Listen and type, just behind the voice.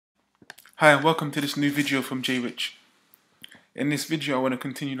Hi and welcome to this new video from J Rich. In this video I want to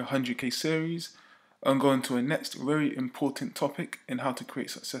continue the 100k series and go into a next very important topic in how to create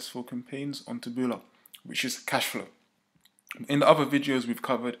successful campaigns on Taboola, which is cash flow. In the other videos we've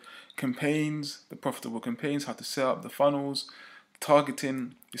covered campaigns, the profitable campaigns, how to set up the funnels,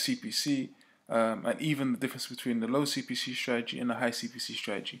 targeting, the CPC, and even the difference between the low CPC strategy and the high CPC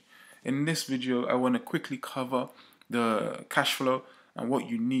strategy. In this video I want to quickly cover the cash flow and what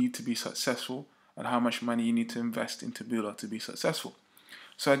you need to be successful and how much money you need to invest in Taboola to be successful.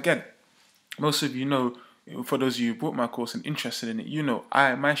 So again, most of you know, for those of you who bought my course and interested in it, you know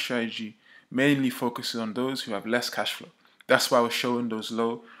my strategy mainly focuses on those who have less cash flow. That's why I was showing those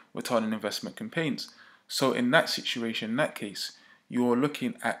low return on investment campaigns. So in that situation, in that case, you're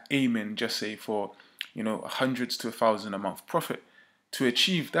looking at aiming just say for, hundreds to 1,000 a month profit. To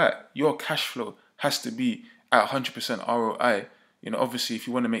achieve that, your cash flow has to be at 100% ROI. Obviously, if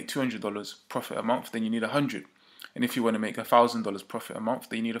you want to make $200 profit a month, then you need 100. And if you want to make $1,000 profit a month,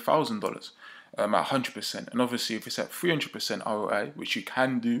 then you need $1,000 at 100%. And obviously, if it's at 300% ROI, which you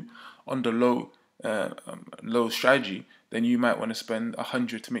can do on the low strategy, then you might want to spend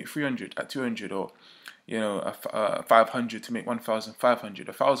 100 to make 300 at 200, or 500 to make 1,500,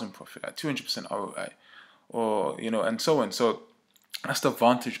 1,000 profit at 200% ROI, or and so on. So that's the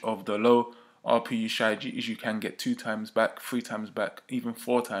advantage of the low RPU strategy, is you can get 2 times back, 3 times back, even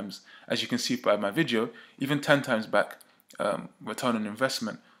 4 times, as you can see by my video, even 10 times back return on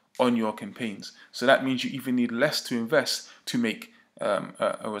investment on your campaigns. So that means you even need less to invest to make a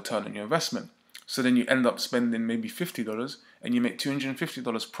return on your investment. So then you end up spending maybe $50 and you make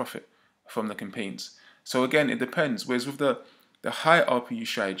 $250 profit from the campaigns. So again, it depends. Whereas with the high RPU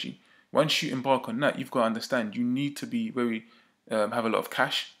strategy, once you embark on that, you've got to understand you need to be have a lot of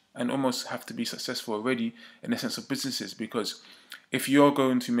cash and almost have to be successful already in the sense of businesses, because if you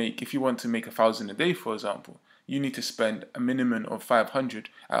want to make 1,000 a day, for example, you need to spend a minimum of 500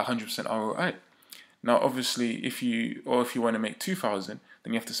 at 100% ROI. Now, obviously, if you want to make 2,000,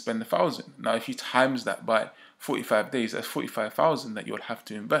 then you have to spend 1,000. Now, if you times that by 45 days, that's 45,000 that you'll have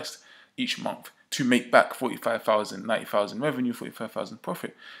to invest each month to make back 45,000, 90,000 revenue, 45,000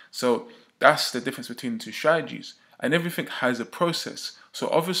 profit. So that's the difference between the two strategies. And everything has a process. So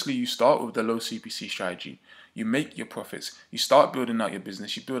obviously you start with the low CPC strategy. You make your profits. You start building out your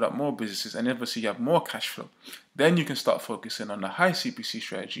business. You build up more businesses, and obviously you have more cash flow. Then you can start focusing on the high CPC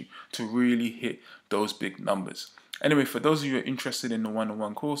strategy to really hit those big numbers. Anyway, for those of you who are interested in the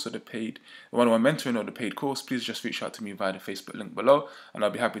one-on-one course or the one-on-one mentoring or the paid course, please just reach out to me via the Facebook link below, and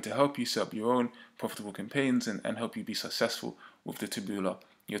I'll be happy to help you set up your own profitable campaigns and help you be successful with your Taboola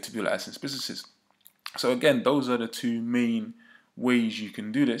Adsense businesses. So again, those are the 2 main ways you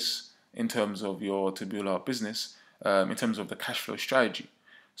can do this in terms of your Taboola business, in terms of the cash flow strategy.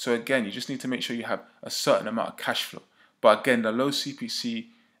 So again, you just need to make sure you have a certain amount of cash flow. But again, the low CPC,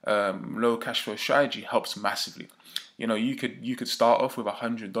 low cash flow strategy helps massively. You could start off with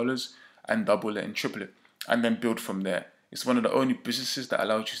 $100 and double it and triple it, and then build from there. It's one of the only businesses that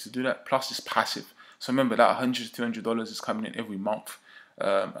allows you to do that. Plus, it's passive. So remember that $100 to $200 is coming in every month.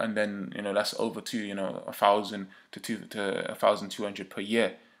 And then that's over to 1,000 to 1,200 per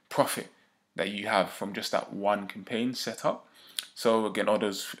year profit that you have from just that one campaign set up. So again, all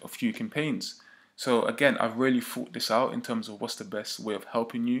those a few campaigns. So again, I've really thought this out in terms of what's the best way of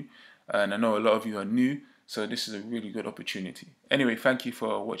helping you, and I know a lot of you are new, so this is a really good opportunity. Anyway, thank you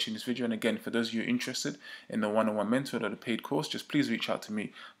for watching this video, and again, for those of you interested in the one-on-one mentor or the paid course, just please reach out to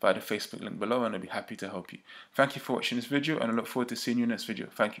me via the Facebook link below, and I'll be happy to help you. Thank you for watching this video, and I look forward to seeing you in the next video.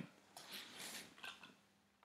 Thank you.